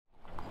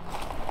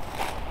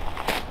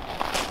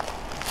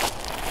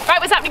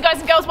What's happening, guys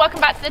and girls? Welcome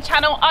back to the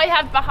channel. I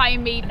have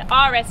behind me an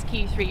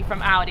RSQ3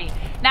 from Audi.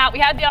 Now, we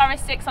had the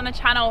RS6 on the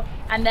channel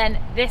and then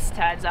this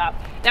turns up.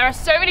 There are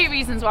so many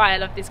reasons why I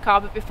love this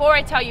car, but before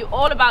I tell you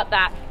all about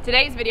that,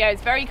 today's video is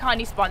very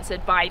kindly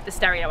sponsored by the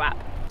Stereo app.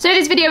 So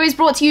this video is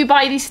brought to you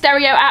by the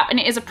Stereo app, and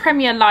it is a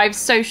Premier Live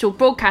social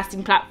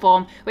broadcasting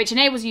platform which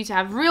enables you to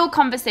have real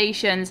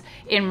conversations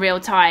in real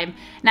time.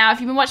 Now,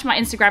 if you've been watching my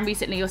Instagram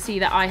recently, you'll see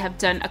that I have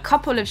done a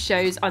couple of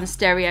shows on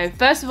Stereo.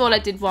 First of all, I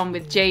did one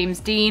with James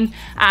Dean,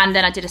 and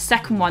then I did a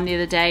second one the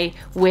other day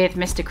with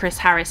Mr. Chris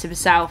Harris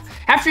himself.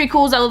 After he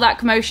caused all that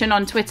commotion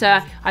on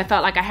Twitter, I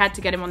felt like I had to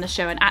get him on the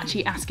show and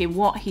actually ask him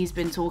what he's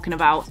been talking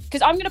about.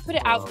 Because I'm going to put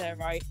it out there,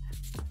 right?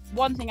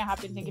 One thing I have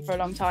been thinking for a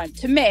long time.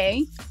 To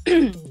me,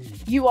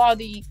 you are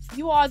the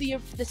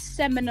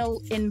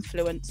seminal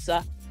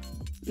influencer.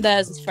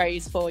 There's this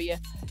phrase for you.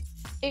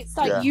 It's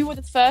like you were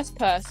the first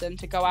person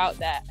to go out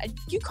there, and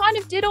you kind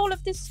of did all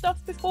of this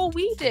stuff before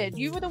we did.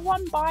 You were the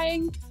one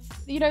buying,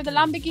 you know, the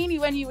Lamborghini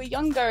when you were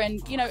younger, and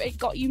you know it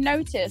got you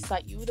noticed.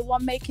 Like, you were the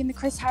one making the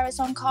Chris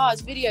Harris on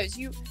cars videos.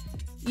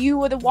 You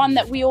were the one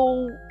that we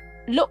all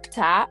looked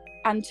at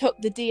and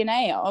took the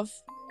DNA of.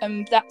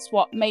 And that's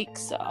what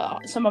makes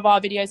some of our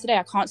videos today.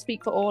 I can't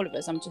speak for all of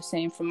us. I'm just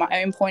saying from my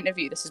own point of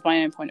view. This is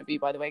my own point of view,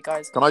 by the way,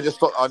 guys. Can I just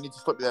stop? I need to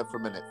stop you there for a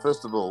minute.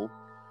 First of all,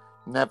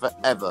 never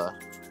ever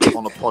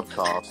on a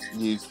podcast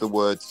use the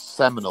words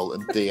seminal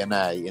and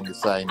DNA in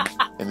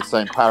the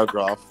same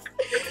paragraph,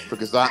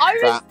 because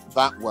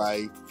that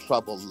way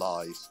trouble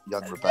lies,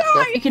 young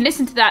Rebecca. You can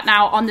listen to that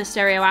now on the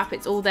Stereo app.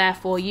 It's all there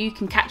for you. You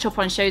can catch up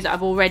on shows that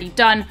I've already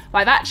done. But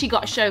I've actually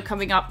got a show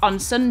coming up on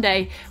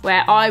Sunday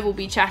where I will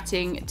be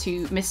chatting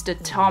to Mr.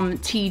 Tom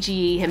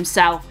TGE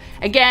himself.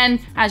 Again,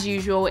 as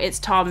usual, it's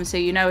Tom, so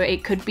you know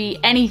it could be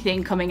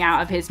anything coming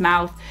out of his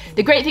mouth.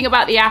 The great thing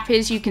about the app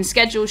is you can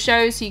schedule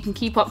shows, so you can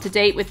keep up to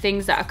date with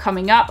things that are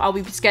coming up. I'll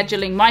be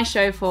scheduling my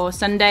show for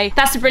Sunday.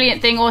 That's the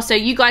brilliant thing. Also,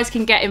 you guys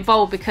can get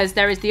involved because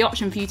there is the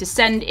option for you to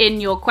send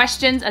in your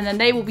questions, and then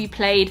they will be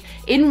played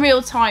in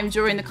real time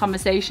during the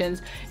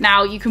conversations.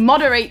 Now, you can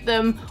moderate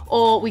them,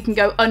 or we can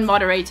go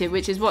unmoderated,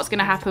 which is what's going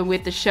to happen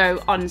with the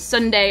show on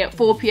Sunday at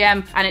 4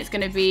 p.m, and it's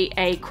going to be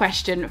a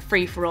question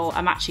free-for-all.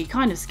 I'm actually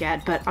kind of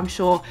scared, but I'm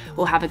sure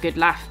we'll have a good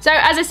laugh. So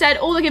as I said,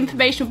 all the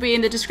information will be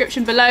in the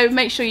description below.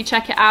 Make sure you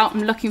check it out.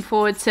 I'm looking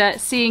forward to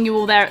seeing you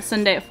all there at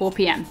Sunday at 4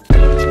 p.m. Check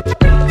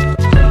it out.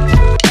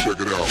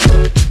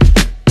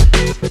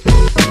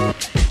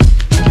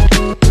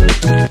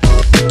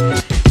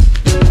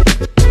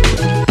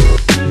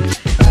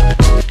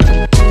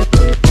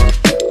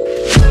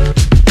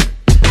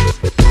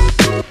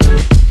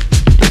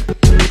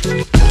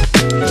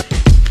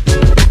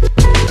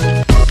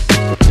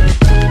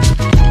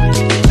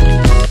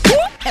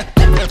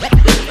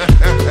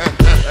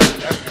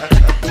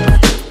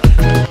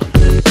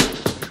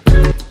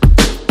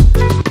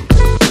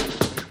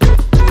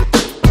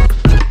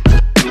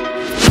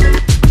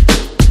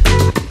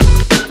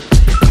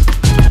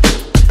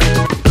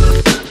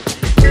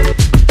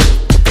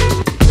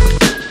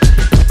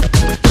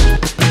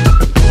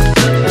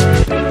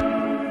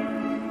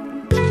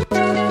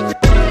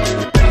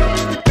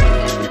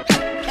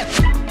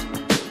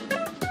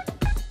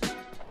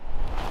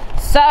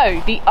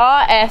 So, the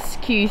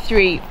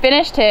RSQ3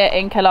 finished here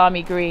in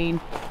Kalami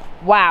Green.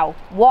 Wow,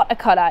 what a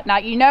colour. Now,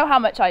 you know how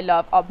much I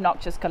love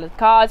obnoxious coloured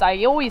cars.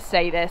 I always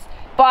say this,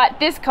 but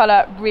this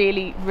colour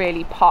really,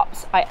 really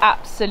pops. I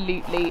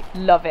absolutely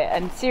love it.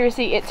 And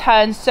seriously, it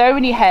turns so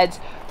many heads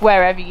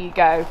wherever you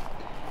go.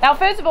 Now,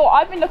 first of all,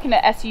 I've been looking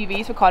at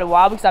SUVs for quite a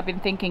while because I've been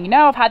thinking, you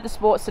know, I've had the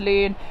sports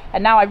saloon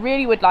and now I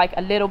really would like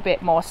a little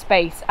bit more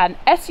space. And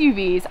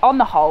SUVs, on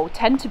the whole,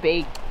 tend to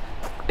be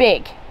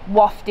big,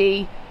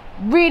 wafty,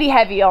 really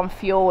heavy on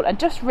fuel, and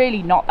just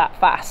really not that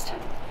fast.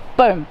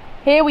 Boom,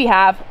 here we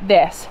have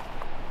this.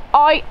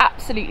 I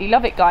absolutely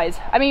love it, guys.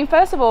 I mean,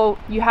 first of all,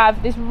 you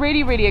have this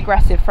really, really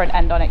aggressive front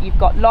end on it. You've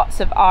got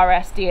lots of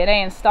RS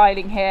DNA and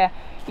styling here.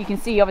 You can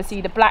see obviously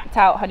the blacked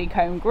out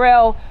honeycomb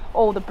grille,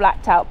 all the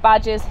blacked out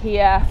badges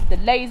here, the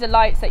laser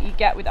lights that you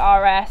get with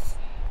RS.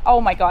 Oh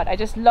my god, I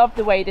just love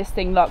the way this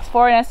thing looks.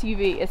 For an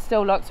SUV, it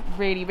still looks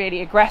really,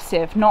 really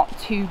aggressive, not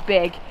too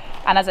big.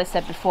 And as I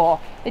said before,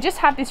 they just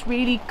have this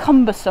really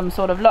cumbersome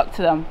sort of look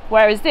to them.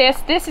 Whereas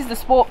this is the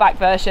sportback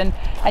version,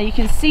 and you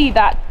can see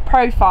that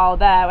profile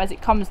there as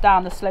it comes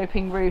down the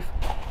sloping roof.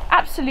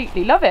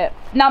 Absolutely love it.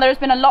 Now, there's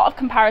been a lot of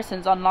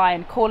comparisons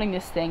online calling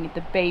this thing the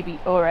baby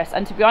Urus,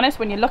 and to be honest,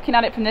 when you're looking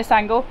at it from this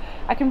angle,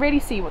 I can really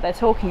see what they're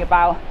talking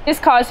about. This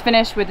car is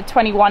finished with the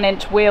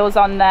 21-inch wheels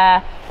on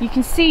there. You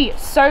can see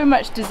so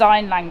much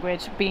design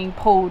language being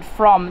pulled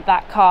from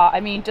that car. I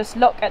mean, just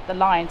look at the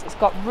lines. It's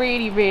got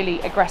really, really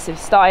aggressive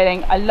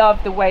styling. I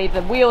love the way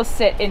the wheels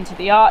sit into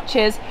the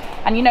arches,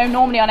 and you know,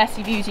 normally on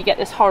SUVs you get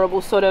this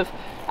horrible sort of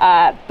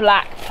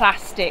black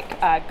plastic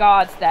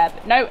guards there,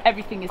 but no,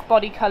 everything is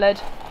body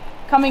colored.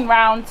 coming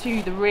round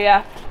to the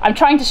rear, I'm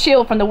trying to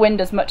shield from the wind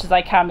as much as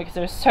I can because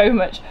there's so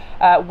much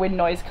wind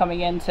noise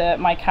coming into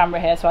my camera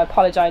here, so I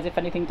apologize if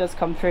anything does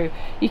come through.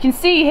 You can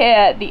see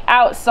here the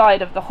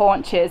outside of the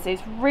haunches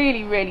is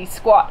really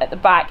squat at the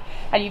back,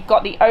 and you've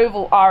got the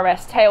oval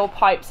RS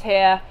tailpipes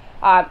here,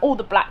 all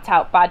the blacked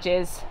out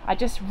badges. I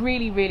just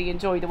really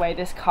enjoy the way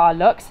this car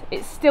looks.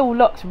 It still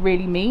looks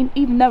really mean,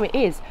 even though it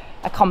is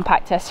a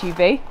compact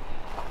SUV.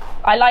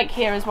 I like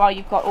here as well,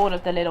 you've got all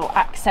of the little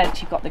accents.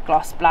 You've got the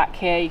gloss black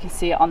here, you can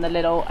see it on the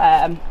little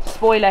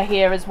spoiler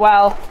here as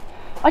well.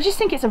 I just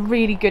think it's a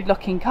really good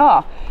looking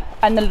car,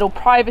 and the little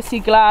privacy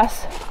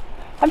glass.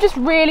 I'm just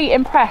really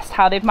impressed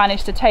how they've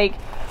managed to take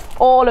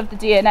all of the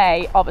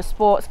DNA of a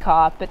sports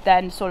car but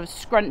then sort of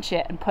scrunch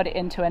it and put it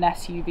into an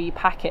SUV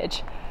package.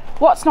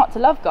 What's not to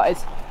love,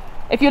 guys?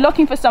 If you're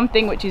looking for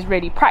something which is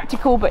really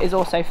practical but is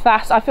also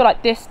fast, I feel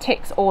like this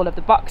ticks all of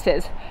the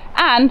boxes.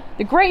 And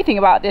the great thing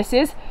about this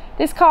is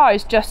this car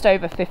is just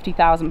over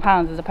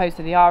 £50,000 as opposed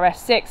to the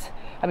RS6.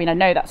 I mean, I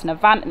know that's an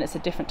Avant and it's a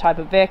different type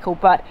of vehicle,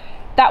 but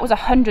that was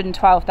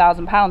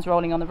 £112,000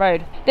 rolling on the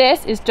road.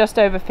 This is just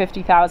over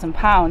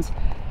 £50,000.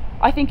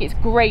 I think it's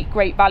great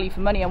value for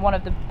money, and one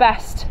of the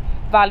best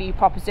value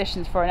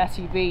propositions for an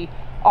SUV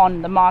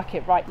on the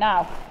market right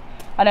now.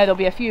 I know there'll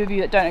be a few of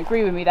you that don't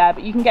agree with me there,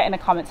 but you can get in the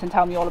comments and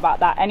tell me all about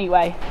that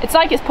anyway. It's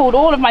like it's pulled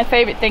all of my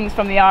favorite things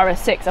from the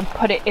RS6 and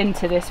put it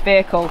into this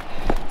vehicle.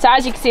 So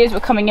as you can see, as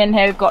we're coming in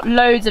here, we've got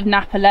loads of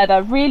Napa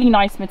leather, really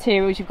nice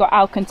materials. You've got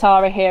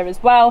Alcantara here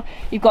as well.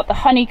 You've got the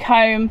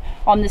honeycomb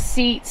on the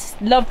seats,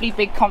 lovely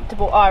big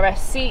comfortable RS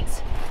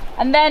seats.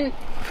 And then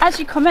as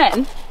you come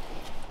in,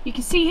 you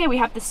can see here we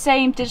have the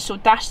same digital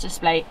dash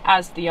display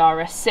as the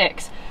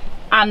RS6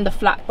 and the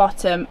flat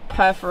bottom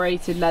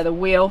perforated leather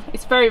wheel.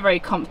 It's very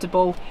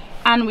comfortable,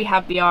 and we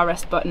have the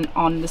RS button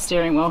on the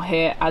steering wheel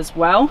here as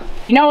well.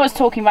 You know what I was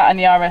talking about in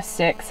the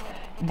RS6?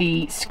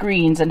 The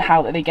screens and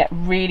how they get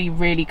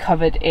really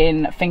covered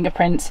in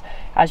fingerprints,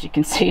 as you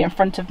can see in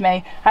front of me.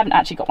 I haven't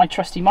actually got my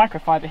trusty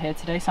microfiber here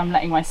today, so I'm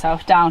letting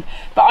myself down.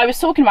 But I was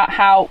talking about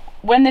how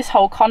when this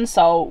whole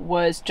console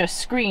was just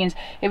screens,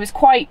 it was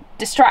quite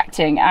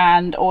distracting,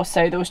 and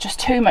also there was just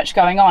too much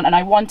going on, and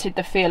I wanted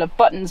the feel of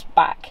buttons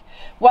back.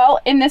 Well,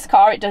 in this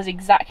car it does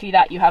exactly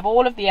that. You have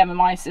all of the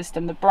MMI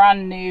system, the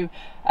brand new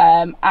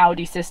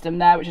Audi system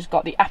there, which has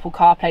got the Apple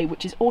CarPlay,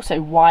 which is also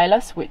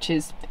wireless, which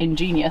is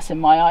ingenious in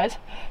my eyes.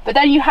 But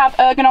then you have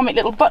ergonomic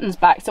little buttons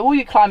back, so all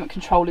your climate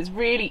control is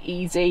really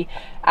easy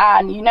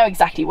and you know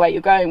exactly where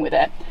you're going with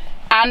it.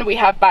 And we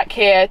have back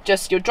here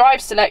just your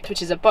drive select,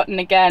 which is a button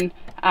again,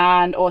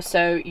 and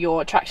also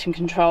your traction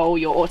control,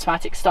 your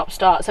automatic stop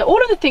start. So all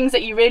of the things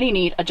that you really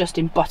need are just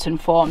in button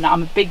form. Now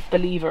I'm a big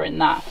believer in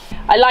that.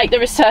 I like the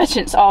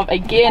resurgence of a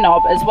gear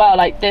knob as well.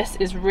 Like, this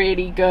is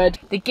really good.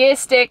 The gear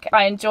stick,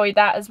 I enjoyed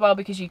that as well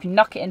because you can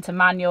knock it into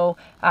manual.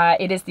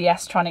 It is the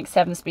S-Tronic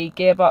 7-speed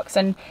gearbox,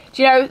 and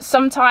you know,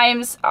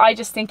 sometimes I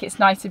just think it's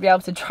nice to be able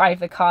to drive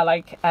the car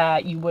like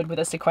you would with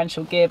a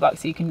sequential gearbox.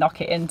 So you can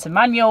knock it into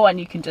manual and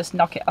you can just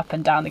knock it up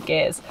and down the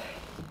gears.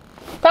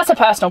 That's a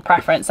personal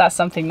preference. That's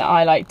something that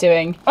I like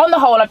doing. On the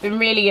whole, I've been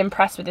really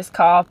impressed with this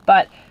car,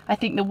 but I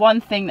think the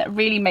one thing that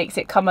really makes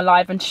it come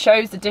alive and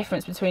shows the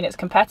difference between its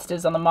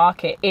competitors on the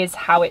market is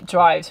how it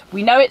drives.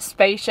 We know it's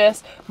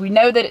spacious, we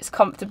know that it's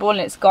comfortable and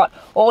it's got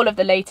all of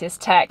the latest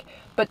tech,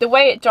 but the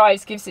way it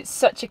drives gives it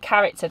such a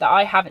character that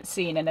I haven't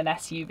seen in an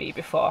SUV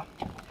before.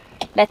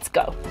 Let's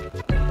go.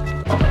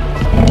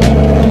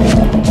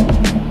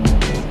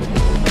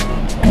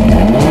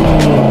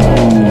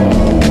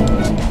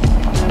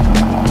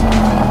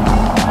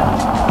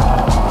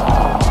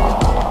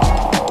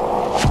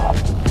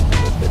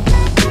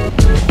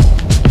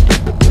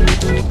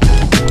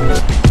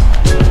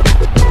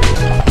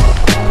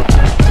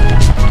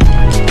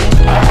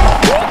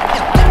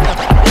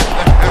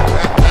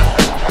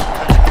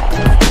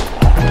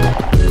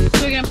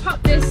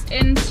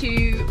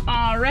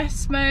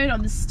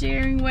 On the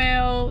steering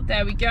wheel,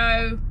 there we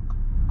go,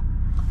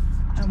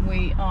 and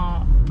we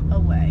are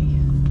away.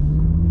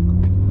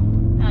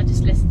 Now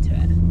just listen to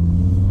it.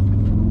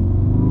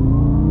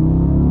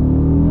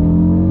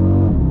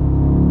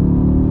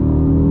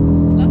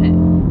 Love it.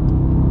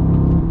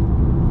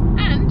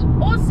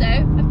 And also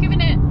I've given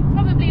it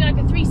probably like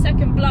a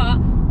 3-second blur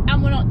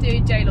and we're not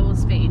doing J-Law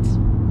speed.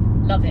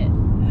 Love it.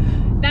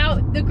 Now,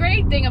 the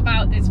great thing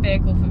about this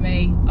vehicle for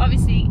me,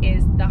 obviously,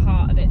 is the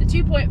heart of it. The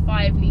 2.5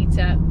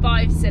 litre,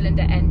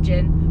 5-cylinder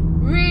engine.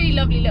 Really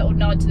lovely little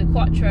nod to the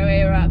Quattro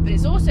era, but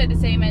it's also the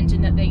same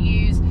engine that they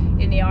use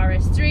in the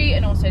RS3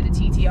 and also the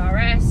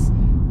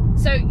TTRS.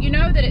 So you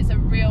know that it's a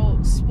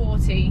real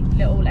sporty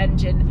little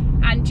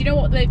engine. And you know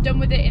what they've done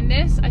with it in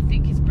this? I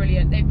think it's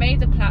brilliant. They've made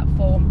the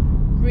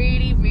platform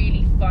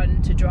really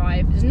fun to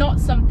drive. It's not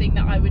something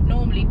that I would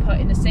normally put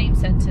in the same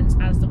sentence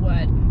as the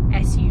word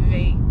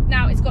SUV.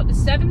 Now, it's got the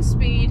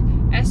 7-speed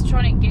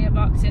S-Tronic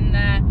gearbox in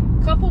there,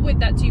 coupled with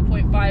that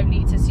 2.5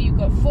 litre, so you've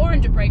got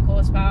 400 brake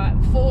horsepower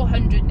and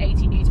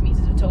 480 newton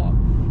meters of torque.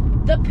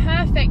 The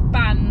perfect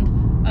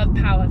band of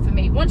power for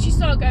me. Once you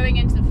start going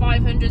into the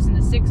 500s and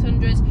the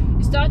 600s,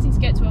 you're starting to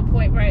get to a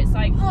point where it's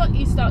like, oh,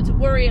 you start to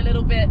worry a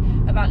little bit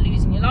about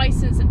losing your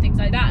license and things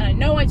like that. And I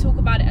know I talk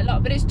about it a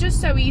lot, but it's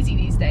just so easy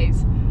these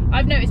days.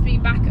 I've noticed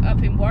being back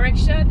up in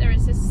Warwickshire, there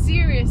is a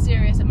serious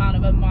amount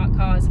of unmarked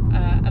cars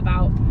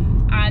about.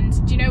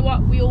 And do you know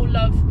what? We all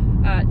love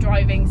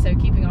driving, so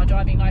keeping our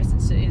driving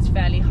license is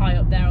fairly high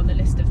up there on the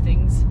list of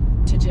things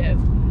to do.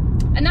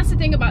 And that's the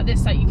thing about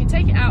this, like, you can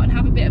take it out and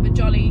have a bit of a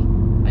jolly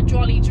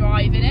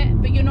drive in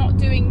it, but you're not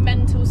doing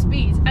mental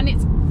speeds, and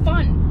it's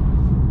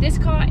fun. This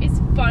car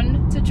is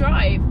fun to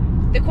drive.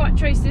 The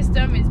Quattro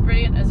system is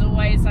brilliant as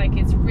always, like,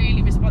 it's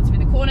really responsive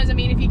in the corners. I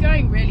mean, if you're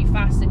going really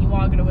fast, then you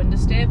are going to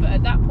understeer, but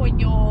at that point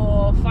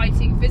you're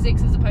fighting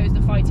physics as opposed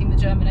to fighting the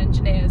German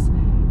engineers.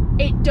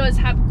 It does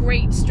have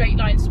great straight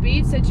line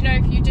speed, so do you know,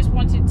 if you just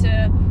wanted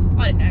to,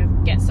 I don't know,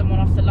 get someone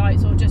off the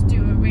lights or just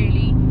do a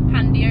really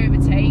handy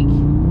overtake,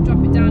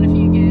 drop it down a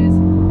few gears.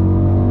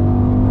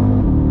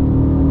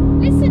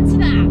 Listen to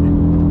that!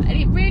 And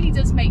it really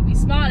does make me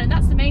smile, and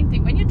that's the main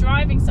thing. When you're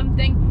driving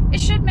something,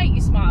 it should make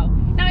you smile.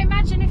 Now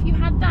imagine if you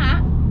had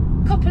that,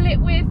 couple it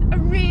with a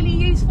really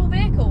useful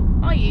vehicle,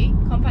 i.e.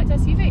 compact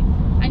SUV,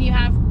 and you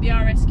have the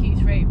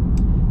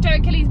RSQ3. Joe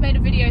Achilles made a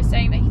video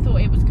saying that he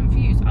thought it was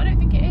confused. I don't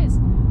think it is.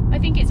 I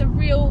think it's a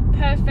real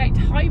perfect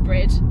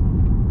hybrid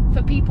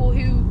for people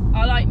who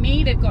are like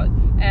me. They've got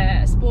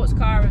a sports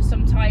car of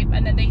some type,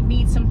 and then they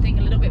need something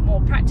a little bit more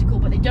practical,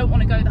 but they don't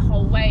want to go the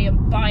whole way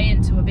and buy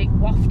into a big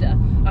wafter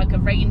like a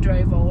Range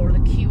Rover or the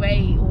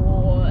QA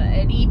or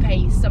an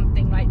E-Pace,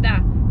 something like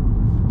that.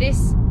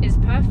 This is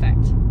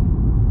perfect.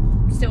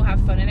 Still have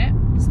fun in it.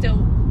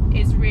 Still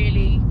is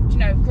really, you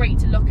know, great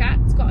to look at.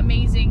 It's got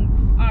amazing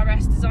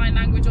RS design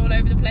language all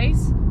over the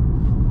place,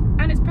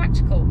 and it's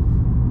practical.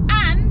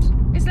 And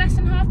it's less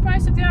than half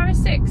price of the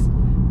RS6.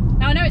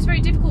 Now I know it's very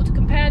difficult to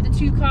compare the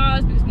two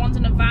cars because one's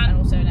in a van and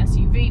also an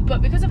SUV,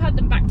 but because I've had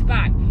them back to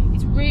back,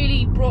 it's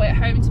really brought it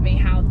home to me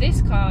how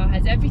this car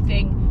has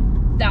everything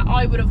that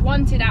I would have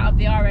wanted out of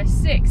the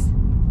RS6,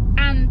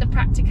 and the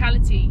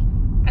practicality,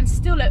 and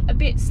still a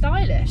bit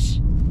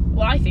stylish.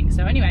 Well, I think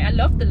so anyway. I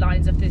love the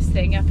lines of this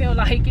thing. I feel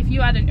like if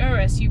you had an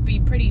Urus, you'd be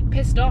pretty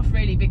pissed off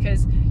really,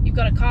 because you've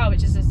got a car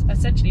which is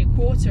essentially a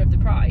quarter of the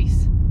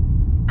price,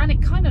 and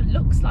it kind of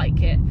looks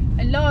like it.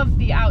 I love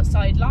the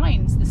outside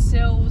lines, the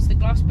sills, the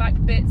gloss black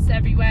bits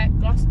everywhere. I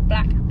feel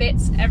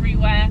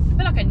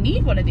like I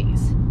need one of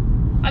these.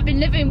 I've been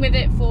living with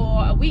it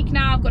for a week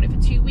now. I've got it for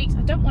 2 weeks.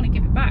 I don't want to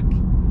give it back.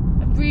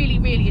 I've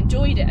really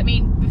enjoyed it. I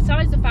mean,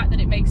 besides the fact that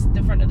it makes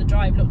the front of the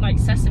drive look like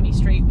Sesame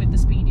Street with the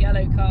speed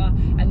yellow car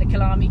and the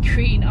Kalami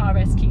green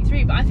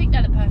RSQ3, but I think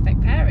they're the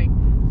perfect pairing.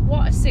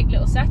 What a sick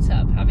little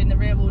setup, having the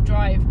rear wheel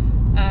drive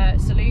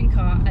saloon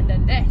car and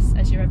then this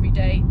as your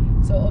everyday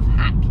sort of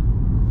hack.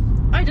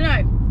 I don't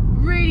know,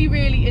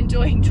 really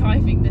enjoying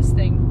driving this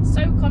thing.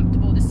 So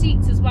comfortable. The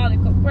seats as well,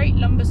 they've got great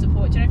lumbar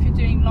support. Do you know, if you're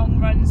doing long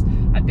runs,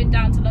 I've been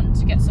down to London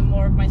to get some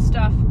more of my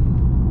stuff,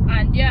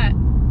 and yeah,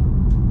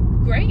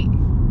 great,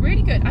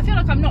 really good. I feel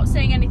like I'm not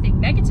saying anything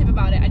negative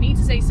about it. I need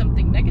to say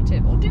something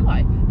negative, or do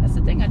I? That's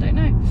the thing, I don't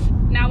know.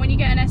 Now when you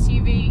get an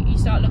SUV, you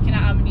start looking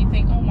at them and you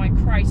think, oh my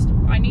Christ,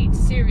 I need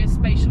serious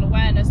spatial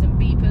awareness and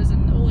beepers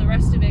and all the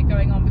rest of it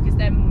going on, because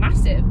they're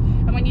massive.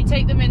 And when you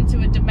take them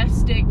into a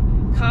domestic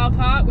car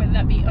park, whether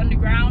that be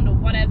underground or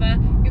whatever,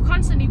 you're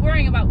constantly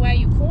worrying about where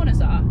your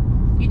corners are.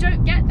 You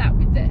don't get that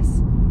with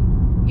this.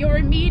 You're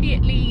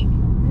immediately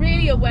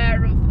really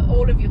aware of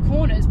all of your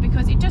corners,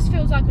 because it just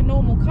feels like a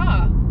normal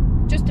car,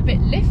 just a bit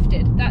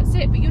lifted, that's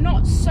it. But you're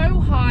not so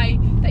high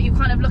that you're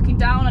kind of looking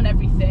down on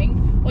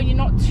everything, or you're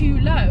not too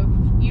low.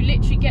 You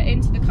literally get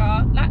into the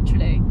car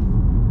laterally.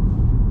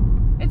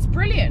 It's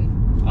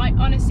brilliant. I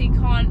honestly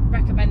can't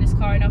recommend this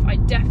car enough. I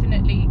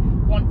definitely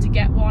want to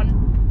get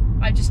one.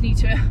 I just need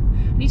to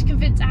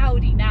convince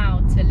Audi now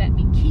to let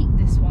me keep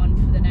this one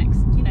for the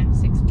next, you know,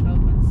 6 to 12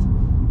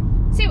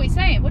 months. See what you're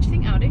saying. What do you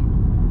think, Audi? No.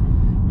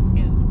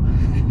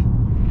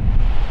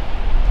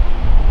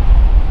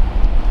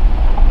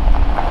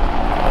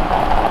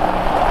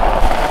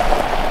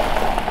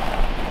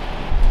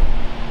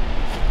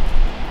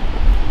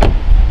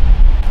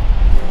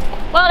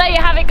 Well, there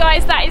you have it,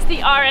 guys. That is the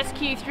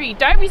RSQ3.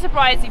 Don't be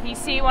surprised if you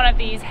see one of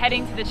these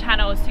heading to the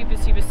channel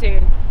super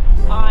soon.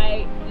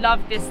 I love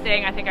this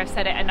thing. I think I've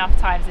said it enough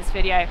times this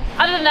video.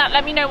 Other than that,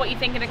 let me know what you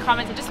think in the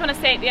comments. I just want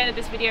to say at the end of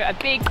this video a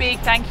big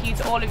thank you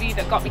to all of you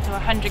that got me to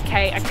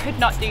 100k. I could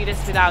not do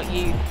this without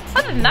you.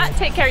 Other than that,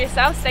 take care of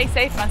yourself, stay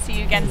safe, and I'll see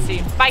you again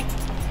soon. Bye.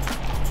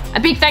 A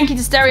big thank you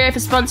to Stereo for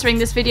sponsoring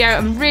this video.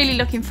 I'm really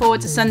looking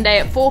forward to Sunday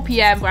at 4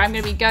 PM where I'm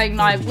going to be going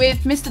live with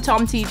Mr.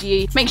 Tom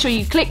TGE. Make sure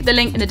you click the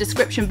link in the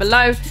description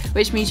below,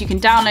 which means you can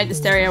download the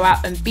Stereo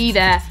app and be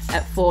there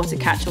at 4 to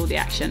catch all the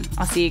action.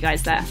 I'll see you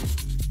guys there.